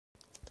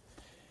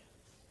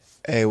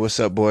Hey, what's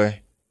up, boy?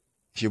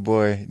 It's your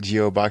boy,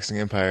 Geo Boxing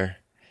Empire.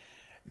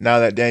 Now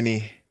that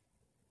Danny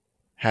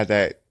had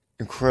that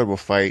incredible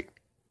fight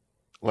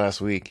last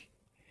week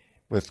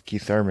with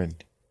Keith Thurman,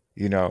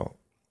 you know,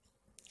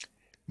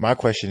 my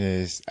question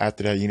is,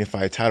 after that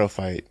unified title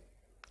fight,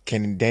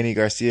 can Danny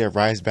Garcia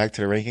rise back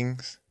to the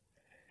rankings?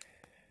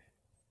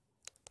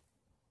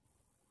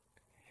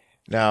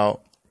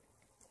 Now,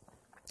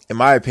 in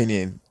my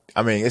opinion,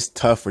 I mean, it's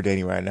tough for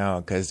Danny right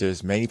now because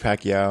there's Manny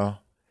Pacquiao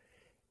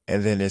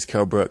and then there's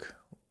Kell Brook,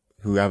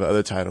 who have the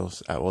other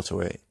titles at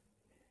welterweight.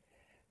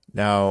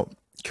 Now,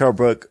 Kell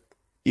Brook,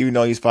 even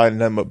though he's fighting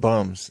nothing but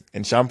bums,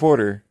 and Sean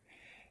Porter,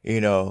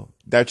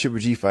 that Triple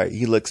G fight,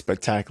 he looked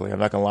spectacular. I'm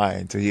not gonna lie,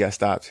 until he got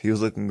stopped. He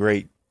was looking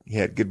great. He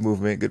had good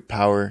movement, good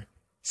power,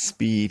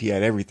 speed. He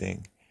had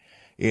everything.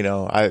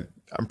 I'm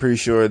pretty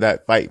sure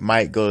that fight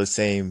might go the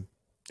same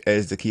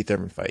as the Keith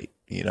Thurman fight.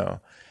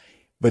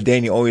 But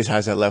Danny always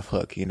has that left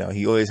hook.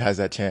 He always has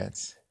that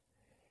chance.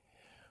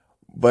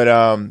 But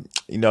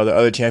the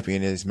other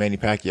champion is Manny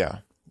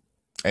Pacquiao,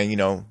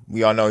 and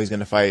we all know he's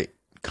gonna fight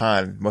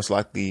Khan most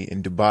likely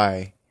in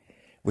Dubai,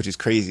 which is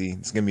crazy.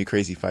 It's gonna be a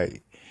crazy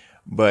fight.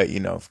 But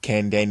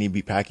can Danny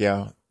beat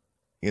Pacquiao?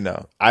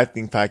 I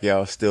think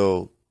Pacquiao is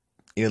still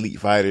an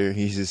elite fighter.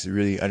 He's just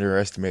really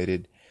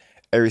underestimated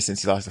ever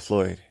since he lost to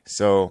Floyd.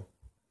 So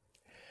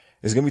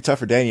it's gonna be tough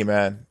for Danny,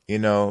 man.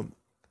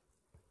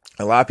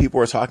 A lot of people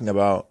are talking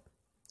about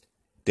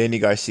Danny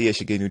Garcia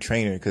should get a new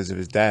trainer because of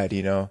his dad.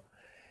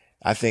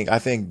 I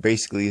think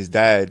basically his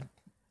dad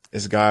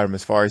has got him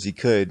as far as he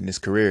could in his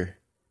career.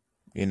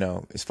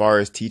 As far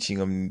as teaching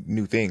him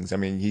new things. I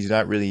mean, he's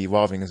not really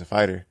evolving as a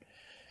fighter.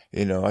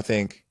 I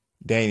think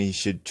Danny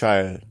should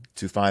try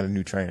to find a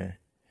new trainer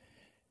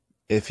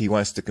if he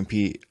wants to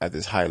compete at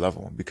this high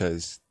level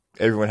because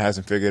everyone has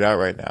him figured out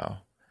right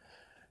now.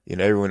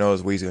 Everyone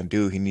knows what he's going to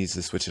do. He needs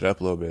to switch it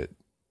up a little bit.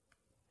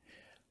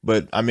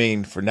 But I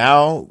mean, for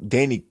now,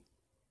 Danny's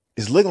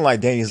looking like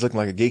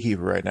a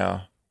gatekeeper right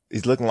now.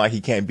 He's looking like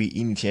he can't beat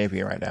any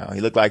champion right now. He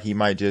looked like he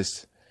might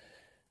just.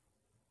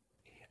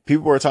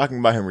 People were talking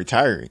about him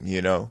retiring.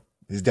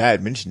 His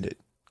dad mentioned it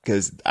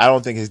because I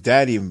don't think his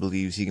dad even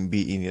believes he can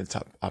beat any of the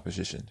top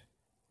opposition.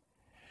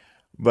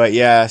 But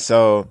yeah,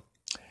 so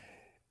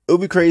it'll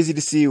be crazy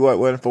to see what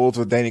unfolds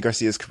with Danny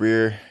Garcia's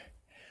career.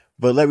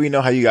 But let me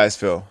know how you guys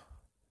feel.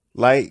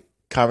 Like,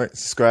 comment,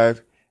 subscribe.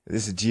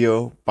 This is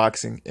Geo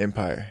Boxing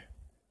Empire.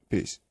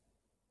 Peace.